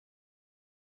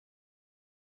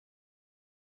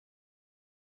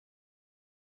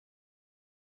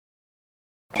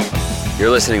You're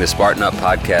listening to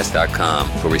SpartanUpPodcast.com,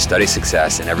 where we study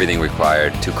success and everything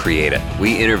required to create it.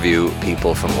 We interview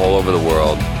people from all over the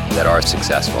world that are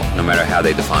successful, no matter how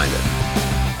they defined it.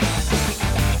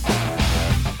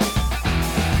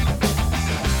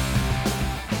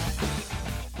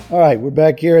 All right, we're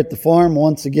back here at the farm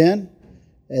once again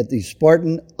at the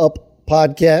Spartan Up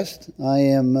Podcast. I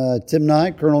am Tim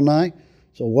Nye, Colonel Nye.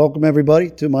 So welcome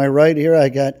everybody. To my right here, I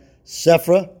got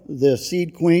Sephra, the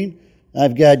seed queen.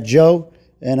 I've got Joe,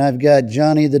 and I've got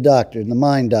Johnny, the doctor, the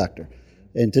mind doctor.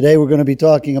 And today we're going to be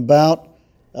talking about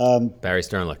Barry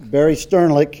Sternlicht. Barry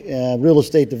Sternlicht, real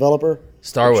estate developer.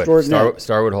 Starwood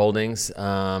Holdings.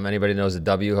 Anybody knows the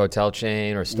W hotel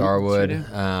chain or Starwood?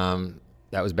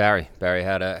 That was Barry. Barry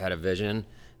had a vision.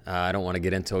 I don't want to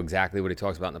get into exactly what he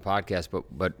talks about in the podcast,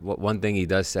 but one thing he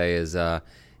does say is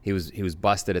he was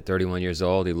busted at 31 years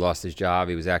old. He lost his job.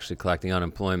 He was actually collecting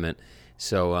unemployment.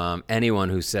 So anyone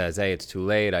who says, "Hey, it's too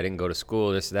late. I didn't go to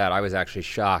school," this, that, I was actually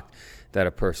shocked that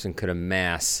a person could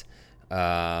amass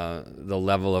the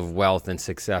level of wealth and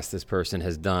success this person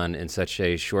has done in such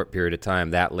a short period of time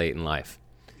that late in life.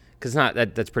 Because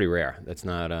that's pretty rare. That's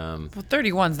not. Well,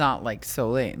 31's not like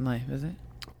so late in life, is it?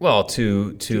 Well,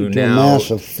 to now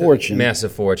massive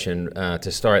fortune.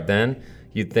 To start then,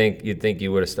 you'd think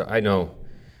you would have started. I know.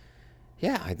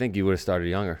 Yeah, I think you would have started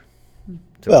younger.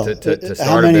 To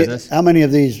start a business. How many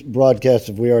of these broadcasts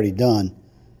have we already done,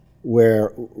 where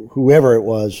whoever it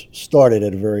was started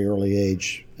at a very early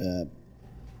age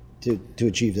to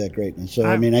achieve that greatness? So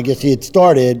I guess he had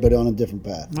started, but on a different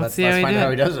path. Let's find out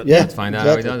how he does it. Yeah, let's find out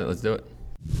how he does it. Let's do it.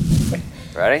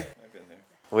 Ready?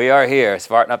 We are here,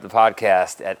 Spartan Up the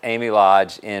Podcast at Amy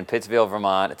Lodge in Pittsfield,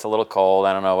 Vermont. It's a little cold.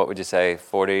 I don't know. What would you say?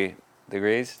 40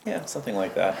 degrees? Yeah, something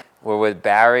like that. We're with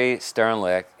Barry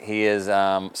Sternlicht. He is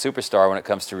superstar when it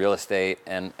comes to real estate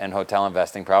and hotel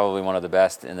investing, probably one of the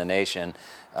best in the nation.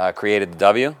 Created the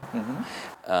W. Mm-hmm.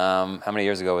 How many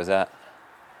years ago was that?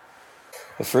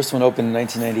 The first one opened in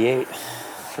 1998.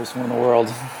 First one in the world.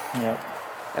 Yeah.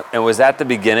 And was that the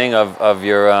beginning of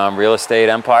your real estate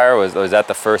empire? Was that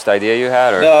the first idea you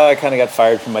had? Or? No, I kind of got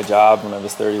fired from my job when I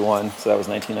was 31, so that was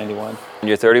 1991. When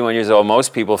you're 31 years old,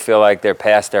 most people feel like they're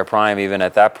past their prime even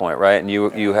at that point, right? And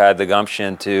you had the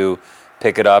gumption to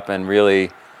pick it up and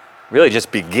really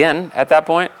just begin at that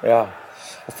point? Yeah.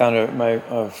 I found my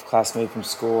classmate from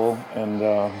school and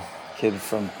a kid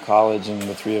from college, and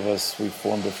the three of us, we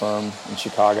formed a firm in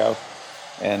Chicago.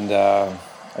 And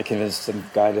I convinced some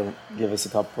guy to give us a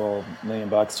couple $1 million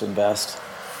to invest,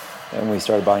 and we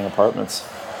started buying apartments.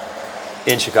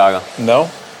 In Chicago? No,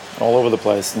 all over the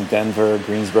place. In Denver,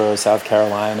 Greensboro, South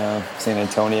Carolina, San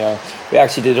Antonio. We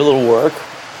actually did a little work,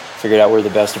 figured out where the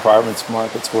best apartments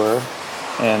markets were,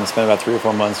 and spent about 3 or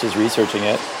 4 months just researching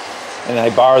it. And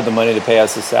I borrowed the money to pay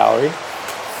us a salary.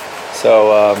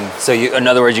 So you, in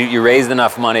other words, you raised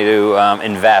enough money to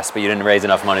invest, but you didn't raise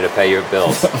enough money to pay your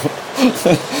bills.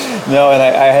 No, and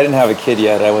I didn't have a kid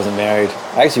yet. I wasn't married.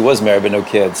 I actually was married, but no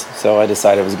kids. So I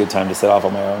decided it was a good time to set off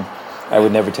on my own. I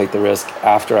would never take the risk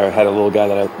after I had a little guy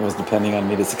that was depending on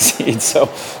me to succeed. So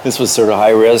this was sort of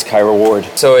high risk, high reward.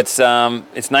 So it's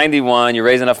 91. You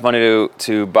raise enough money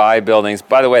to buy buildings.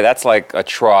 By the way, that's like a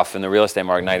trough in the real estate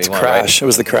market. 91. It's a crash. Right? It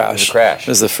was the crash. It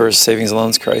was the first savings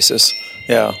loans crisis.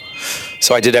 Yeah.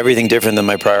 So I did everything different than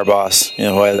my prior boss,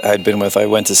 who I'd been with. I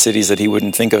went to cities that he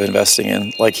wouldn't think of investing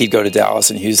in. Like he'd go to Dallas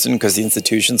and Houston because the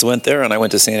institutions went there, and I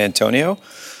went to San Antonio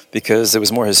because it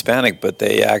was more Hispanic, but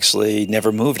they actually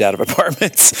never moved out of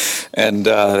apartments. And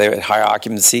they had high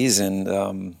occupancies,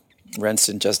 and rents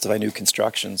didn't justify new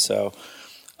construction. So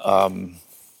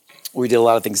we did a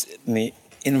lot of things in the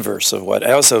inverse of what.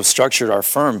 I also structured our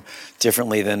firm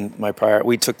differently than my prior.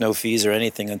 We took no fees or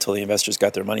anything until the investors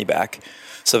got their money back.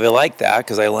 So they liked that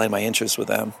because I aligned my interests with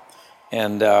them.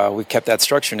 And we've kept that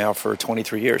structure now for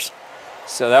 23 years.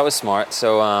 So that was smart.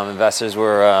 So investors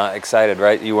were excited,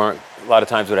 right? You weren't, a lot of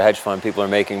times with a hedge fund, people are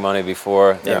making money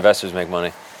before the investors make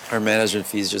money. Our management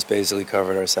fees just basically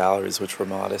covered our salaries, which were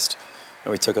modest.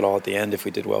 And we took it all at the end. If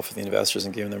we did well for the investors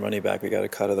and gave them their money back, we got a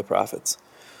cut of the profits.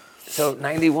 So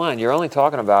 91, you're only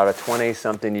talking about a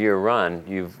 20-something year run.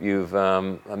 You've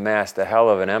amassed a hell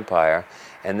of an empire.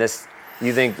 And this,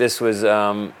 you think this was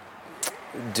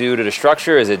due to the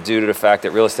structure? Is it due to the fact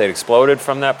that real estate exploded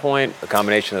from that point? A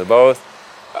combination of both?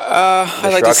 I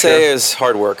like to say is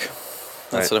hard work.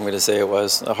 That's what I'm going to say it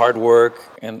was. Hard work.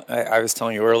 And I was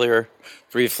telling you earlier,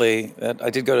 briefly, that I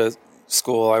did go to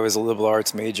school. I was a liberal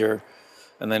arts major,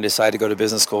 and then decided to go to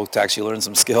business school to actually learn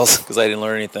some skills because I didn't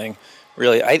learn anything.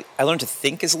 Really, I learned to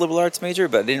think as a liberal arts major,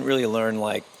 but I didn't really learn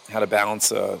like how to balance,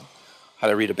 how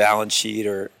to read a balance sheet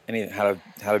or anything, how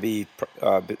to be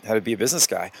a business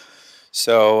guy.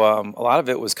 So a lot of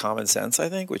it was common sense, I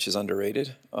think, which is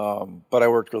underrated. But I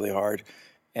worked really hard.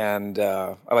 And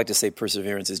I like to say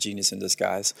perseverance is genius in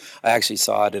disguise. I actually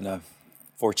saw it in a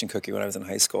fortune cookie when I was in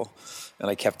high school. And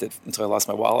I kept it until I lost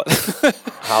my wallet.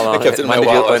 How long? I kept it in my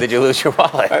wallet. When did you lose your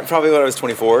wallet? Probably when I was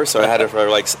 24, so I had it for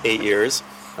like 8 years.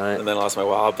 Right. And then lost my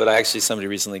wallet. But somebody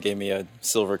recently gave me a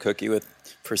silver cookie with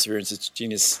perseverance is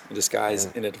genius in disguise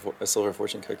in it, a silver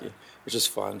fortune cookie, which is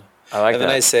fun. I like that. And then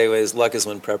I say luck is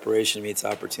when preparation meets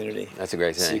opportunity. That's a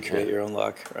great thing. So you create your own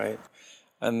luck, right?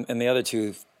 And the other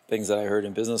two things that I heard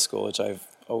in business school, which I've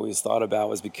always thought about,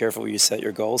 was be careful where you set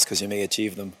your goals because you may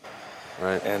achieve them.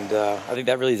 Right. And I think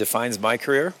that really defines my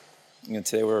career.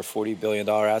 Today we're a $40 billion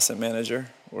asset manager.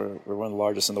 We're one of the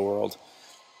largest in the world.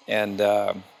 And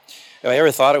if I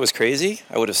ever thought it was crazy,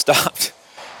 I would have stopped.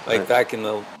 Back in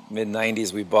the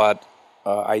mid-'90s, we bought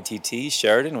ITT,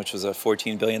 Sheridan, which was a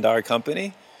 $14 billion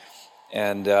company.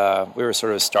 And we were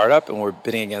sort of a startup, and we're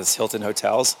bidding against Hilton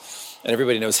hotels. And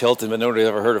everybody knows Hilton, but nobody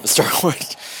ever heard of a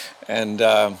Starwood. And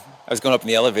I was going up in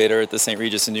the elevator at the St.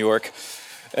 Regis in New York,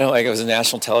 and it was a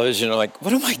national television. I'm like,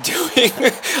 what am I doing?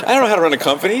 I don't know how to run a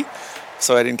company.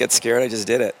 So I didn't get scared. I just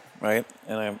did it, right?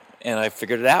 And I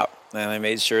figured it out. And I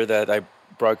made sure that I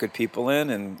brought good people in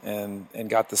and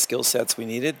got the skill sets we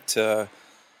needed to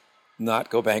not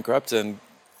go bankrupt and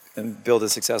build a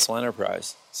successful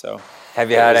enterprise. So, have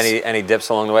you had any dips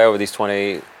along the way over these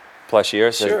 20 plus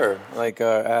years? Sure.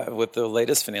 With the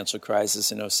latest financial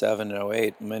crisis in 07 and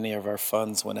 08, many of our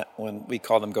funds, when we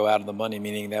call them go out of the money,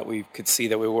 meaning that we could see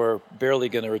that we were barely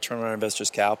going to return on our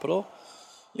investors' capital.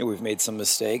 We've made some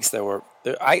mistakes that were.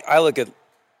 I look at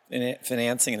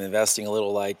financing and investing a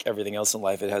little like everything else in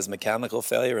life. It has mechanical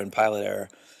failure and pilot error,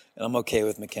 and I'm okay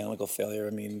with mechanical failure. I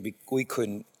mean, we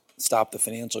couldn't stop the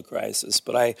financial crisis,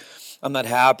 but I'm not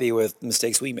happy with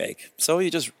mistakes we make. So you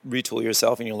just retool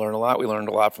yourself and you learn a lot. We learned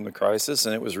a lot from the crisis,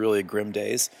 and it was really grim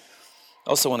days.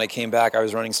 Also, when I came back, I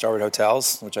was running Starwood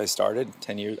Hotels, which I started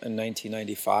 10 years in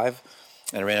 1995.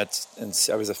 And I ran it, and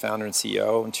I was a founder and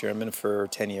CEO and chairman for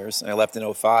 10 years. And I left in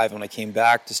 2005. When I came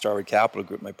back to Starwood Capital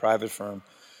Group, my private firm,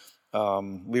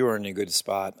 we were in a good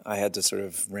spot. I had to sort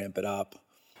of ramp it up.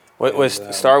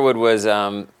 Starwood was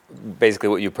basically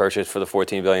what you purchased for the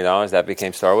 $14 billion? That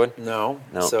became Starwood? No.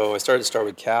 So I started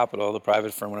Starwood Capital, the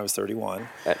private firm, when I was 31.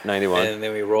 At 91. And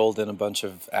then we rolled in a bunch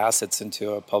of assets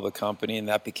into a public company, and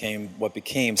that became what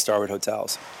became Starwood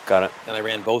Hotels. Got it. And I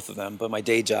ran both of them, but my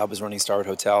day job was running Starwood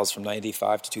Hotels from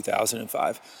 95 to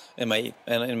 2005. And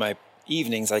in my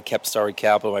evenings, I kept Starwood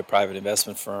Capital, my private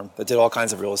investment firm, that did all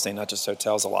kinds of real estate, not just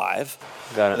hotels, alive.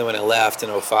 Got it. And then when I left in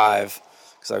 2005,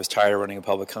 because I was tired of running a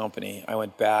public company, I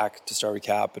went back to Starwood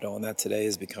Capital, and that today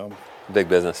has become big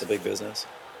business. A big business.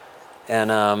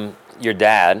 And your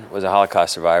dad was a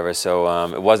Holocaust survivor,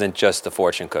 so it wasn't just the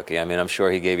fortune cookie. I mean, I'm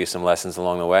sure he gave you some lessons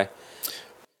along the way.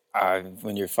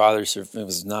 When your father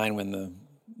was 9 when the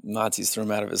Nazis threw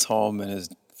him out of his home, and his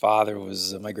father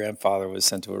was my grandfather was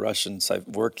sent to a Russian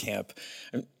work camp.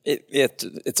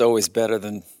 It's always better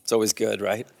than it's always good,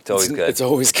 right? It's always good. It's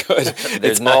always good.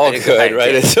 It's all good,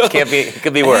 right? It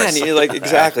could be worse. And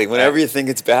exactly. Whenever you think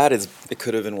it's bad, it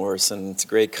could have been worse. And it's a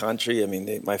great country. I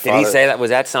mean, my father. Did he say that?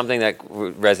 Was that something that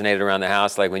resonated around the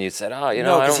house? Like when you said, "Oh, I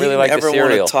don't really like the cereal." He never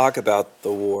wanted to talk about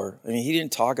the war. I mean, he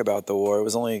didn't talk about the war. It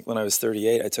was only when I was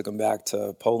 38 I took him back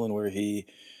to Poland, where he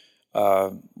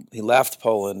left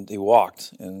Poland. He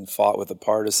walked and fought with the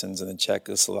partisans in the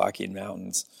Czechoslovakian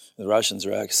mountains. The Russians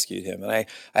rescued him, and I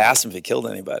asked him if he killed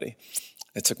anybody.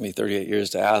 It took me 38 years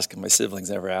to ask him. My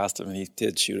siblings never asked him, and he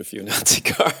did shoot a few Nazi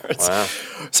guards. Wow.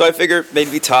 So I figured it made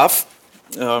me tough,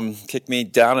 kick me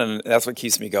down, and that's what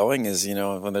keeps me going is,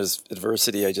 when there's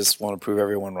adversity, I just want to prove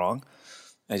everyone wrong.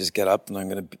 I just get up and I'm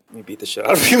going to beat the shit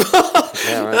out of people.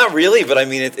 Yeah, right. Not really, but I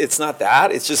mean, it's not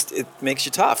that. It's just, it makes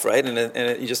you tough, right? And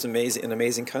you're just an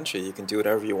amazing country. You can do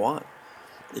whatever you want.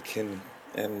 You can,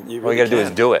 and you really all you got to do is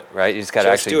do it, right? You just got to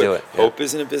actually do it. Hope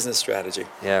isn't a business strategy.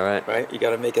 Yeah, right. Right? You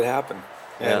got to make it happen.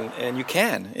 And you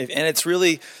can. And it's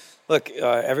really, look,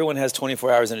 everyone has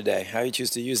 24 hours in a day. How you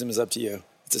choose to use them is up to you.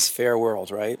 It's this fair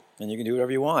world, right? And you can do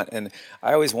whatever you want. And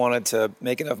I always wanted to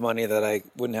make enough money that I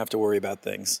wouldn't have to worry about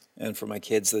things. And for my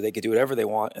kids, that they could do whatever they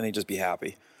want and they'd just be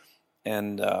happy.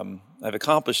 And I've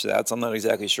accomplished that, so I'm not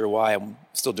exactly sure why I'm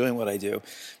still doing what I do.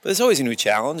 But there's always a new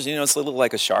challenge. It's a little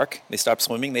like a shark. They stop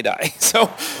swimming, they die. So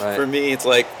For me, it's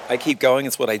like I keep going.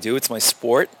 It's what I do. It's my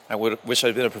sport. I wish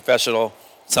I'd been a professional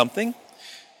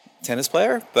tennis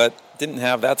player, but didn't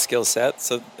have that skill set.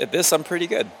 So at this, I'm pretty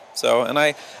good. So, and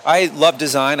I love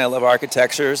design. I love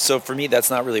architecture. So for me,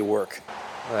 that's not really work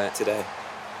today.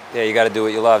 Yeah, you got to do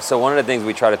what you love. So one of the things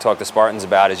we try to talk to Spartans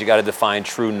about is you got to define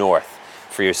true north.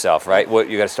 for yourself, right? What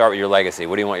you got to start with your legacy.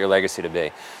 What do you want your legacy to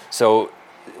be? So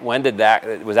when did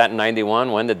that? Was that in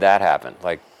 '91? When did that happen?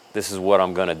 Like, this is what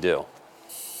I'm going to do.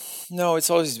 No, it's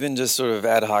always been just sort of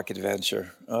ad hoc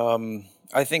adventure.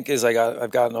 I think as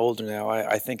I've gotten older now,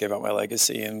 I think about my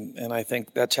legacy, and I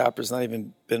think that chapter's not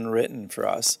even been written for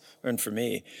us and for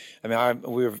me. I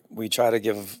mean, we try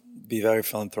to be very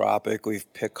philanthropic.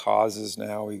 We've picked causes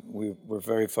now. We're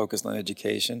very focused on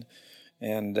education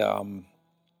and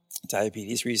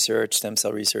diabetes research, stem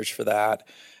cell research for that.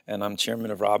 And I'm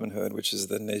chairman of Robin Hood, which is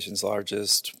the nation's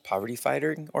largest poverty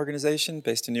fighting organization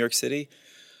based in New York City.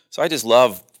 So I just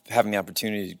love having the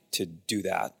opportunity to do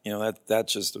that. You know,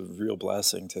 that's just a real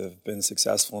blessing to have been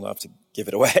successful enough to give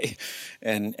it away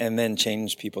and then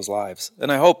change people's lives.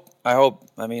 And I hope,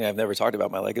 I mean, I've never talked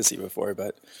about my legacy before,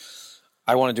 but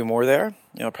I want to do more there.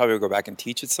 You know, probably will go back and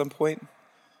teach at some point.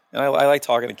 And I like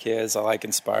talking to kids. I like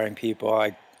inspiring people.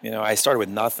 I started with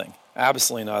nothing,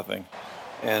 absolutely nothing.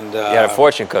 And you had a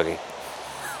fortune cookie.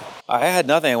 I had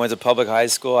nothing. I went to public high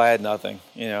school. I had nothing,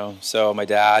 you know. So my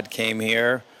dad came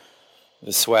here with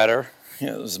a sweater. You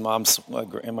know, it was mom's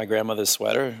and my grandmother's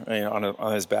sweater, you know,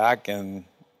 on his back, and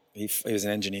he was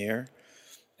an engineer,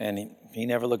 and he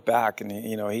never looked back. And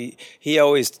he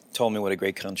always told me what a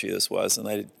great country this was, and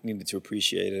I needed to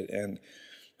appreciate it. And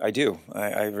I do.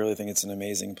 I really think it's an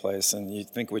amazing place. And you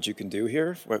think what you can do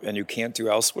here, and you can't do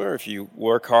elsewhere if you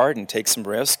work hard and take some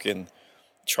risk and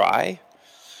try.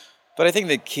 But I think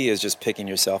the key is just picking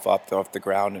yourself up off the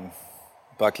ground and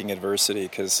bucking adversity,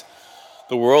 because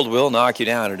the world will knock you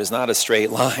down. It is not a straight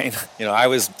line. You know, I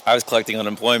was collecting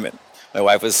unemployment. My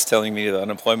wife was telling me the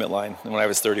unemployment line when I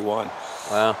was 31.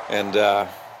 Wow. And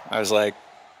I was like,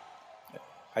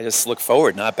 I just look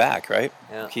forward, not back, right?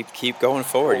 Yeah. Keep going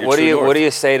forward. What do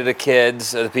you say to the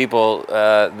kids, the people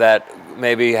that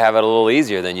maybe have it a little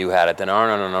easier than you had it, that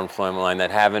aren't on an unemployment line,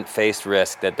 that haven't faced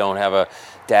risk, that don't have a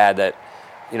dad that,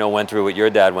 you know, went through what your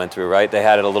dad went through, right? They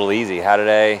had it a little easy. How do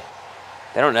they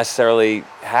don't necessarily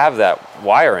have that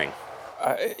wiring.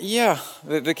 Yeah,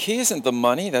 the key isn't the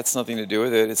money. That's nothing to do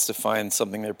with it. It's to find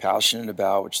something they're passionate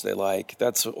about, which they like.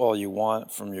 That's all you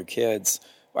want from your kids.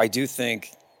 I do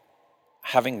think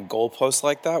having a goalpost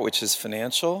like that, which is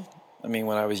financial. I mean,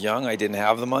 when I was young, I didn't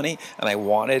have the money, and I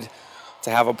wanted to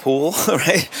have a pool,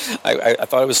 right? I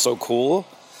thought it was so cool.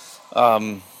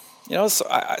 So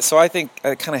I think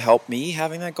it kind of helped me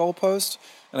having that goalpost.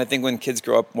 And I think when kids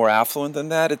grow up more affluent than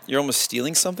that, you're almost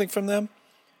stealing something from them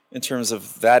in terms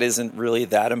of that isn't really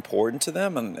that important to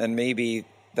them. And maybe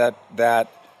that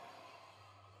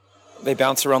they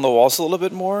bounce around the walls a little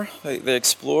bit more. They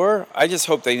explore. I just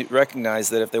hope they recognize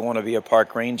that if they want to be a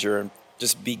park ranger,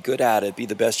 just be good at it, be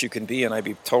the best you can be. And I'd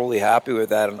be totally happy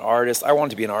with that. An artist. I wanted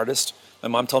to be an artist. My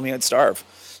mom told me I'd starve.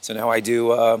 So now I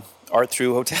do art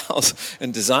through hotels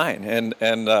and design.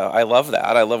 And I love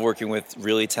that. I love working with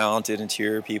really talented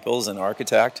interior peoples and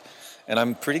architect. And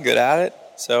I'm pretty good at it.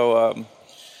 So,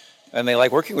 and they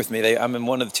like working with me. I'm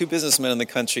one of the 2 businessmen in the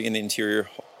country in the Interior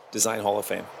Design Hall of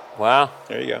Fame. Wow.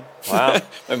 There you go. Wow.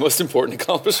 My most important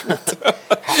accomplishment.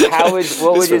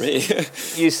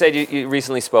 You said you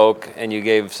recently spoke and you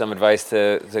gave some advice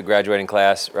to the graduating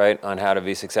class, right, on how to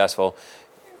be successful.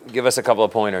 Give us a couple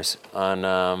of pointers on...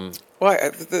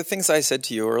 the things I said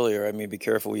to you earlier, I mean, be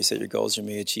careful when you set your goals, you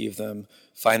may achieve them.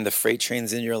 Find the freight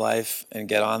trains in your life and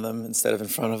get on them instead of in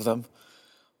front of them.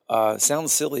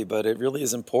 Sounds silly, but it really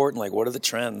is important. Like, what are the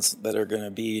trends that are going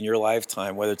to be in your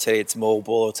lifetime, whether today it's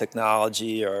mobile or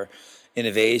technology or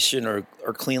innovation or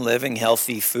clean living,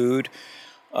 healthy food.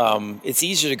 It's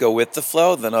easier to go with the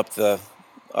flow than up the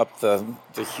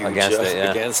huge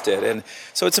against it. And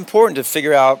so it's important to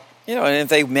figure out, and if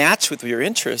they match with your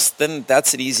interests, then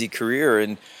that's an easy career.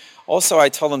 And also I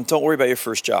tell them, don't worry about your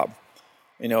first job.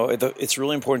 It's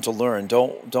really important to learn.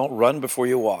 Don't run before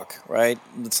you walk, right?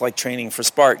 It's like training for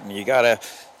Spartan. You got to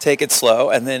take it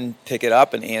slow and then pick it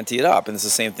up and ante it up. And it's the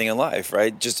same thing in life,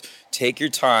 right? Just take your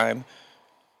time,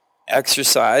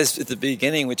 exercise at the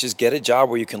beginning, which is get a job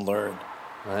where you can learn.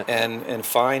 Right. And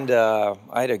find, I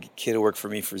had a kid who worked for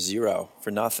me for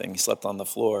nothing. He slept on the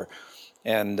floor.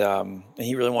 And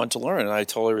he really wanted to learn. And I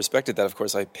totally respected that. Of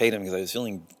course, I paid him because I was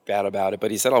feeling bad about it. But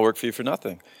he said, I'll work for you for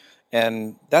nothing.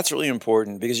 And that's really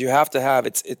important because you have to have,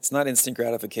 it's not instant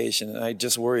gratification. And I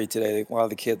just worry today, a lot of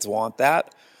the kids want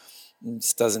that.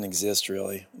 It doesn't exist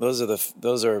really.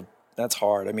 That's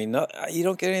hard. I mean, you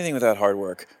don't get anything without hard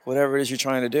work, whatever it is you're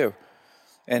trying to do.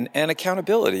 And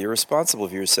accountability, you're responsible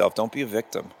for yourself. Don't be a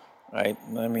victim, right?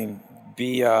 I mean,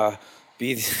 be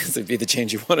the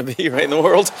change you want to be, right, in the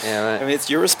world. Yeah, right. I mean,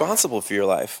 you're responsible for your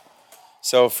life.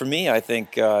 So for me, I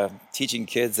think teaching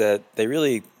kids that they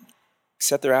really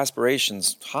set their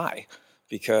aspirations high,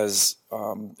 because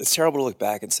it's terrible to look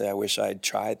back and say, I wish I'd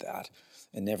tried that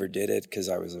and never did it because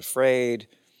I was afraid.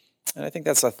 And I think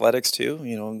that's athletics too.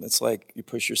 You know, it's like you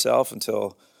push yourself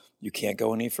until you can't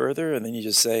go any further, and then you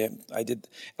just say, I did.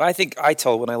 And I think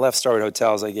when I left Starwood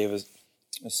Hotels, I gave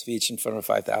a speech in front of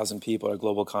 5,000 people at a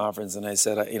global conference, and I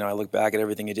said, I look back at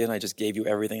everything you did, and I just gave you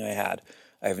everything I had.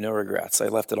 I have no regrets. I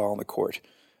left it all on the court.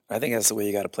 I think that's the way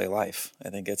you got to play life. I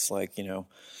think it's like,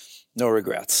 no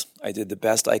regrets. I did the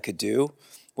best I could do,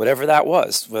 whatever that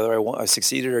was, whether I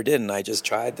succeeded or didn't. I just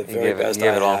tried the very best I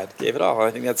had. Gave it all. I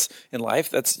think that's in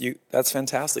life. That's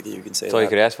fantastic. You can say that's all you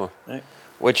could ask for. Right.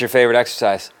 What's your favorite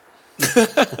exercise?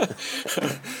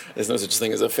 There's no such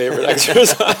thing as a favorite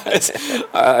exercise.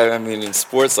 I mean, in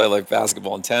sports, I like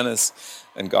basketball and tennis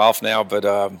and golf now, but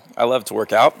I love to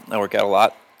work out. I work out a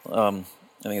lot. I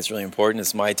think it's really important.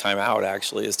 It's my time out,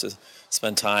 actually, is to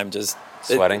spend time just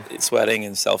sweating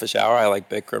and selfish hour. I like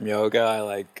Bikram yoga.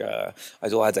 I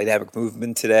do a lot of dynamic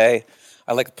movement today.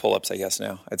 I like pull-ups, I guess,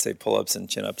 now. I'd say pull-ups and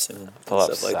chin-ups and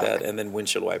stuff like that, and then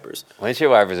windshield wipers.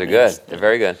 Windshield wipers are good. They're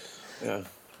very good. Yeah.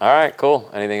 All right, cool.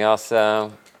 Anything else? I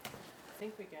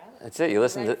think we got it. That's it. You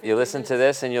listen to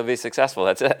this, and you'll be successful.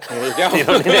 That's it. There you go. You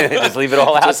don't need anything. Just leave it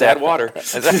all out. Just add water.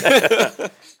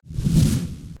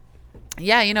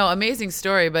 Yeah, amazing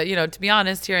story. But, to be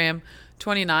honest, here I am,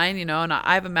 29, and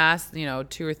I've amassed,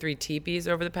 2 or 3 teepees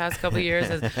over the past couple of years.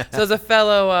 So as a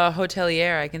fellow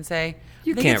hotelier, I can say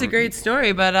I think it's a great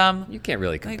story. But you can't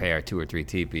really compare 2 or 3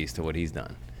 teepees to what he's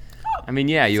done. I mean,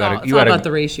 yeah, you it's had about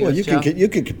the ratio. Well, you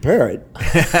can compare it.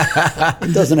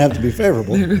 It doesn't have to be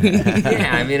favorable.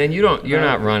 Yeah, I mean, and you're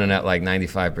not running at like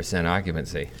 95%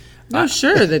 occupancy. No,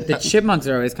 sure. The chipmunks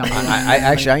are always coming.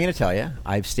 Actually, I'm going to tell you,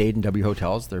 I've stayed in W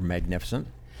hotels. They're magnificent.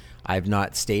 I've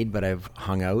not stayed, but I've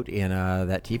hung out in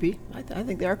that teepee. I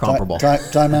think they are comparable.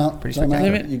 Time out. Pretty Time out.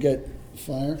 spectacular. You get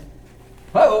fire.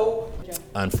 Whoa!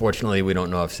 Unfortunately, we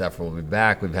don't know if Sephra will be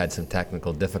back. We've had some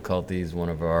technical difficulties. One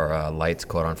of our lights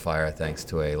caught on fire thanks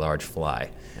to a large fly.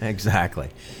 Exactly.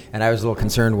 And I was a little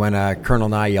concerned when Colonel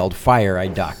Nye yelled fire, I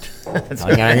ducked. I'm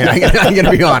going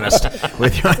to be honest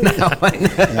with you on that one.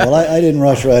 Yeah, well, I didn't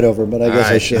rush right over, but I guess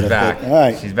I should she's have. back. All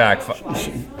right. She's back.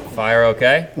 Fire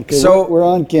okay? Okay, So- we're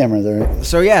on camera there.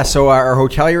 So our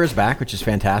hotelier is back, which is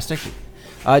fantastic.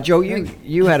 Joe,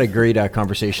 you had a great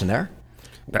conversation there.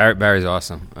 Barry's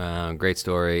awesome. Great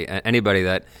story. Anybody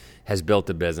that has built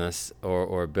a business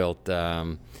or built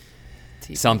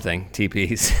something,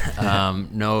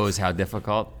 TPs, knows how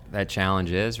difficult that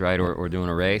challenge is, right? Or doing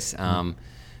a race.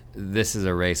 This is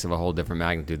a race of a whole different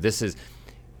magnitude. This is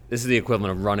the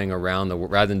equivalent of running around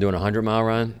rather than doing a 100-mile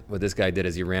run. What this guy did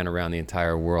is he ran around the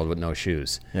entire world with no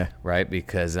shoes. Yeah. Right.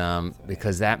 Because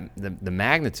that the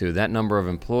magnitude, that number of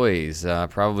employees,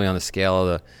 probably on the scale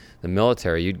of the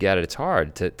military, you'd get it. It's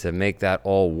hard to make that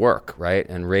all work, right?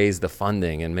 And raise the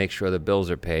funding and make sure the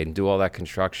bills are paid and do all that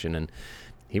construction. And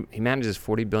he manages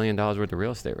 $40 billion worth of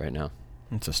real estate right now.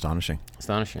 It's astonishing.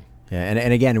 Astonishing. Yeah,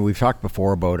 and again, we've talked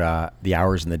before about the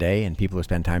hours in the day and people who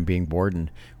spend time being bored and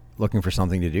looking for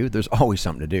something to do. There's always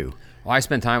something to do. Well, I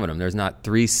spend time with him. There's not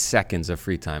 3 seconds of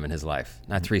free time in his life.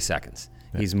 Not 3 seconds.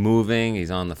 Yeah. He's moving.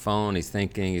 He's on the phone. He's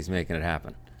thinking. He's making it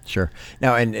happen. Sure.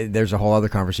 Now, and there's a whole other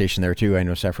conversation there, too. I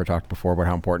know Sephra talked before about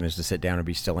how important it is to sit down and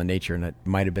be still in nature, and it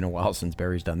might have been a while since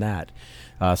Barry's done that.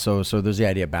 So there's the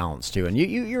idea of balance, too. And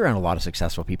you're around a lot of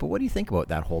successful people. What do you think about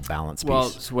that whole balance piece? Well,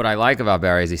 so what I like about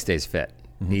Barry is he stays fit.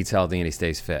 Mm-hmm. He eats healthy and he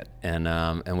stays fit.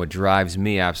 And what drives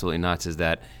me absolutely nuts is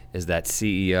that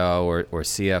CEO or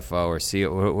CFO or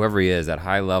CEO, whoever he is, that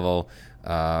high-level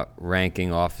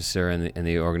ranking officer in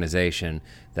the organization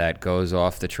that goes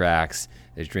off the tracks,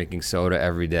 is drinking soda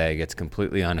every day, gets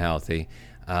completely unhealthy,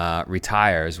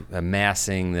 retires,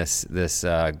 amassing this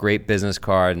great business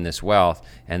card and this wealth,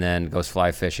 and then goes fly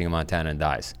fishing in Montana and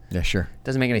dies. Yeah, sure.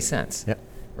 Doesn't make any sense. Yep.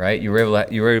 Right? You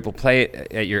were able to play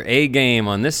it at your A game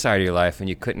on this side of your life, and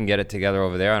you couldn't get it together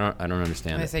over there. I don't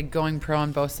understand I it. say going pro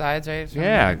on both sides, right? From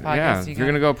Yeah. the podcast, If you're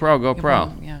gonna go pro, go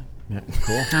pro. Yeah. Yeah,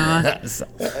 cool.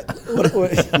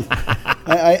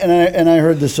 And I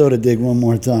heard the soda dig one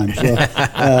more time, so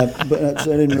I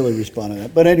didn't really respond to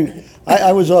that. But anyway,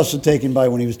 I was also taken by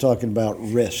when he was talking about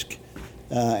risk,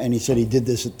 and he said he did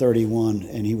this at 31,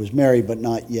 and he was married but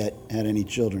not yet had any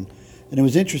children. And it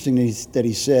was interesting that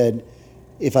he said,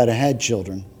 if I'd have had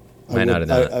children, Might not have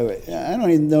done it. I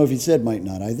don't even know if he said might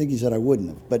not. I think he said I wouldn't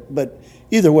have. But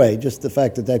either way, just the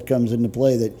fact that comes into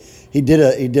play, that he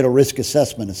did a risk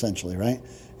assessment essentially, right?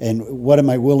 And what am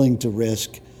I willing to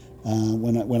risk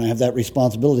when I have that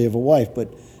responsibility of a wife?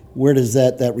 But where does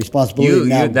that responsibility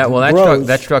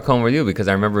that struck home with you, because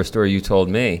I remember a story you told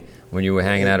me when you were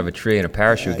hanging out of a tree in a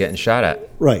parachute getting shot at.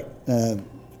 Right.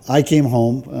 I came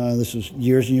home. This was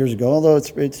years and years ago. Although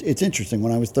it's interesting.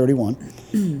 When I was 31,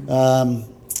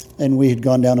 and we had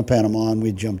gone down to Panama, and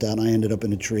we jumped out. And I ended up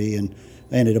in a tree, and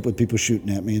I ended up with people shooting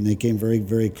at me, and they came very,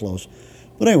 very close.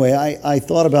 But anyway, I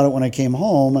thought about it when I came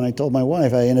home, and I told my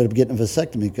wife I ended up getting a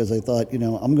vasectomy because I thought,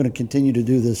 I'm going to continue to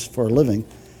do this for a living.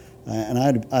 And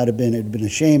it'd been a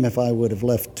shame if I would have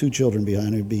left 2 children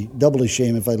behind. It'd be doubly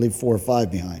shame if I leave 4 or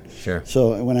 5 behind. Sure.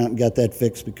 So I went out and got that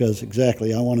fixed because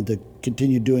I wanted to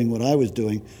continue doing what I was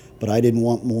doing, but I didn't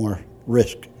want more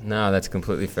risk. No, that's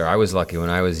completely fair. I was lucky when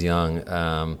I was young.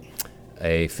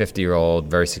 A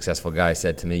 50-year-old, very successful guy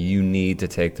said to me, "You need to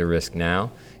take the risk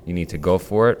now. You need to go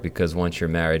for it because once you're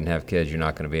married and have kids, you're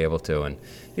not going to be able to." And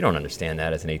you don't understand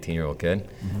that as an 18-year-old kid.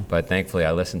 Mm-hmm. But thankfully,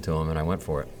 I listened to him and I went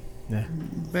for it. Yeah.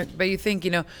 But you think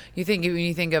when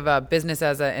you think of a business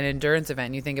as an endurance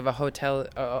event, you think of a hotel,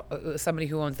 somebody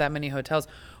who owns that many hotels.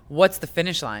 What's the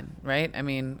finish line, right? I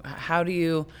mean, how do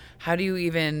you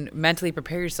even mentally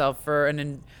prepare yourself for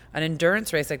an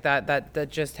endurance race like that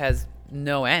just has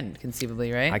no end,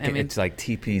 conceivably, right? It's like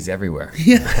TPs everywhere.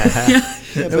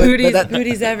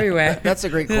 Booties everywhere. That's a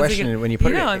great question. When you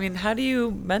put it, how do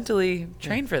you mentally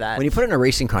train for that? When you put it in a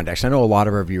racing context, I know a lot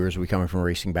of our viewers will be coming from a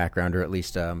racing background, or at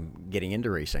least getting into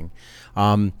racing.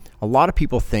 A lot of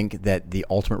people think that the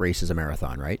ultimate race is a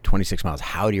marathon, right? 26 miles.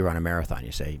 How do you run a marathon?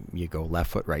 You say you go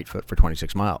left foot, right foot for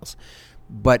 26 miles.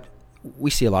 But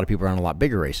we see a lot of people run a lot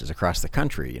bigger races across the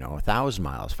country, 1,000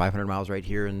 miles, 500 miles right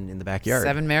here in the backyard.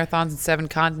 7 marathons in 7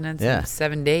 continents in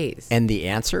 7 days. And the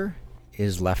answer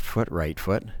is left foot, right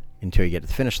foot until you get to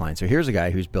the finish line. So here's a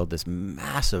guy who's built this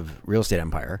massive real estate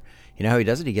empire. You know how he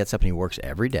does it? He gets up and he works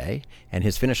every day, and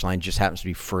his finish line just happens to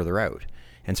be further out.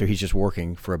 And so he's just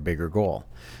working for a bigger goal.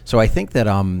 So I think that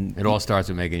it all starts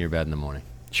with making your bed in the morning.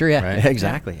 Sure, yeah, right?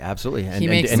 Exactly, absolutely. He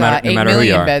makes 8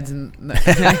 million beds.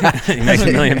 He makes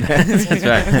 1 million beds. That's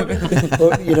right.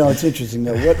 Well, it's interesting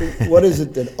though. What is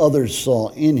it that others saw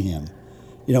in him?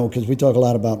 Because we talk a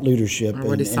lot about leadership. Or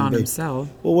what he saw in himself.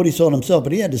 Well, what he saw in himself,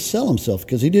 but he had to sell himself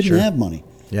because he didn't have money.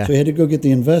 Yeah. So he had to go get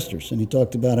the investors, and he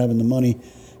talked about having the money.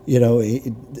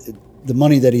 The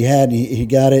money that he had, he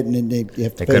got it, and then they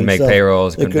have to pay couldn't himself. make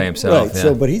payrolls, couldn't pay himself. Right. Yeah.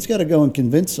 So, but he's got to go and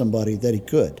convince somebody that he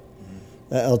could.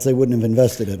 Else they wouldn't have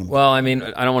invested in him. Well, I mean,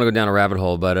 I don't want to go down a rabbit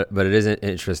hole, but it is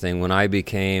interesting. When I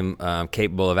became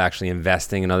capable of actually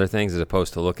investing in other things as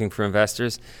opposed to looking for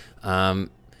investors,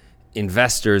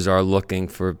 investors are looking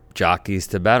for jockeys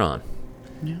to bet on,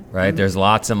 right? Mm-hmm. There's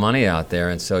lots of money out there,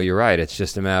 and so you're right. It's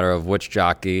just a matter of which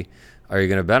jockey are you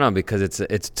going to bet on, because it's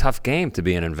a tough game to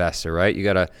be an investor, right? You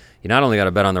not only got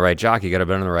to bet on the right jockey, you got to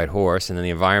bet on the right horse, and then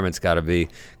the environment's got to be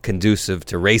conducive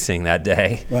to racing that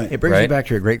day. Right. It brings me back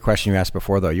to a great question you asked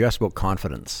before, though. You asked about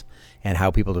confidence and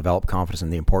how people develop confidence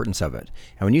and the importance of it.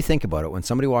 And when you think about it, when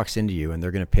somebody walks into you and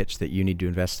they're going to pitch that you need to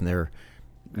invest in their,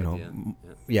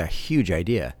 huge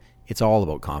idea, it's all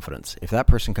about confidence. If that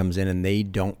person comes in and they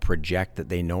don't project that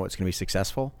they know it's going to be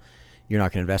successful, you're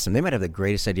not going to invest in them. They might have the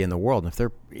greatest idea in the world, and if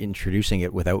they're introducing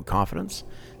it without confidence,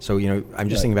 so I'm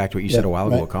just thinking back to what you said a while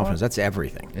ago about confidence. That's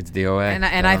everything. It's DOA.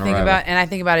 And I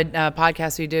think about a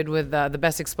podcast we did with the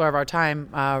best explorer of our time,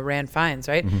 Rand Fines,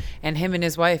 right? Mm-hmm. And him and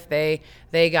his wife, they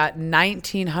got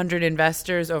 1,900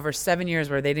 investors over 7 years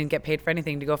where they didn't get paid for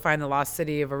anything to go find the lost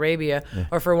city of Arabia,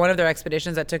 or for one of their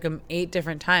expeditions that took them 8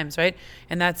 different times, right?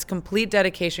 And that's complete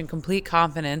dedication, complete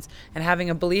confidence, and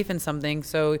having a belief in something.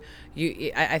 So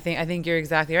I think you're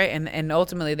exactly right. And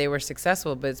ultimately they were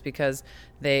successful, but it's because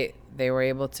they were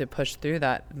able to push through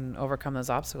that and overcome those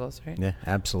obstacles, right? Yeah,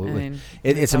 absolutely.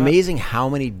 It's amazing how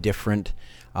many different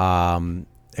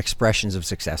expressions of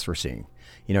success we're seeing.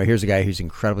 Here's a guy who's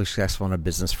incredibly successful on a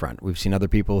business front. We've seen other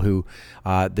people who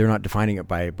they're not defining it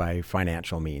by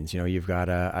financial means. You've got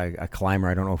a climber.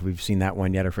 I don't know if we've seen that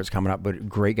one yet or if it's coming up, but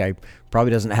great guy.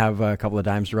 Probably doesn't have a couple of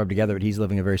dimes to rub together, but he's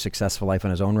living a very successful life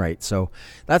on his own right. So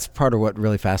that's part of what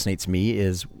really fascinates me,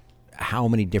 is how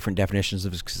many different definitions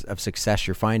of success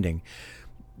you're finding.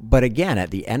 But again,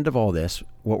 at the end of all this,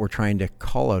 what we're trying to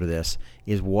call out of this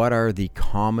is, what are the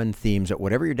common themes that,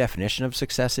 whatever your definition of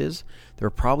success is, there are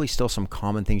probably still some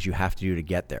common things you have to do to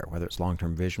get there, whether it's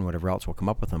long-term vision, whatever else, we'll come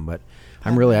up with them. But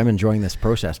I'm enjoying this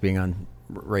process, being on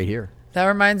right here. That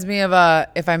reminds me of,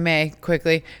 if I may,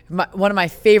 quickly, one of my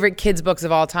favorite kids' books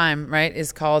of all time, right,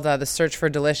 is called The Search for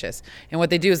Delicious. And what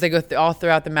they do is they go all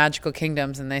throughout the magical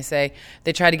kingdoms, and they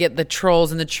try to get the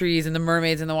trolls and the trees and the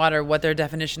mermaids in the water what their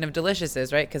definition of delicious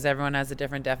is, right? Because everyone has a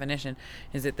different definition.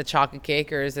 Is it the chocolate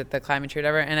cake, or is it the climate tree,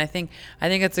 whatever? And I think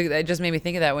it just made me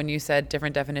think of that when you said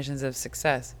different definitions of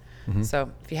success. So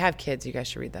if you have kids, you guys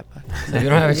should read that book. So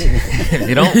if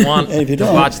you don't want to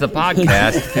watch the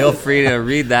podcast, feel free to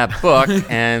read that book,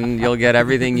 and you'll get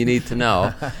everything you need to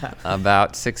know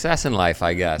about success in life,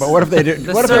 I guess. But what if they do?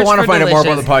 What if they want to find out more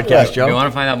about the podcast, Joe? If you want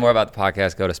to find out more about the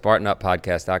podcast, go to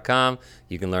SpartanUpPodcast.com.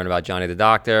 You can learn about Johnny the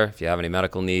Doctor. If you have any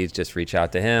medical needs, just reach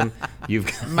out to him.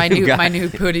 My new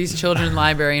Pooties Children's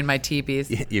Library and my teepees.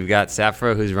 You've got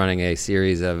Safra, who's running a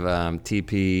series of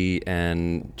TP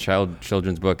and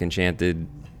children's book Enchanted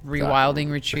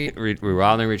Rewilding retreat.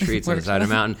 Rewilding retreats on the side of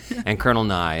the mountain. And Colonel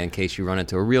Nye, in case you run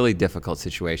into a really difficult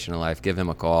situation in life, give him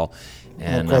a call.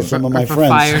 And I'll call some of my friends.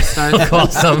 Fire starts. Call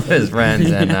some of his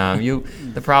friends, and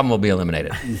the problem will be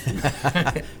eliminated.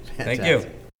 Thank you.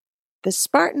 The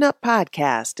Spartan Up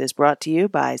podcast is brought to you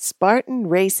by Spartan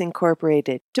Race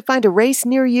Incorporated. To find a race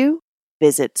near you,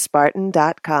 visit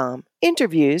Spartan.com.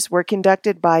 Interviews were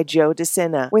conducted by Joe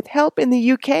DeSena, with help in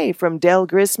the UK from Del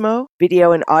Grismo,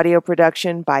 video and audio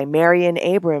production by Marion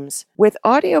Abrams, with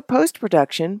audio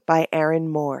post-production by Aaron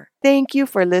Moore. Thank you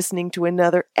for listening to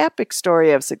another epic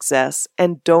story of success,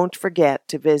 and don't forget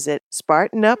to visit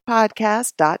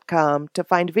SpartanUpPodcast.com to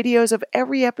find videos of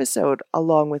every episode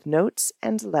along with notes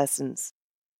and lessons.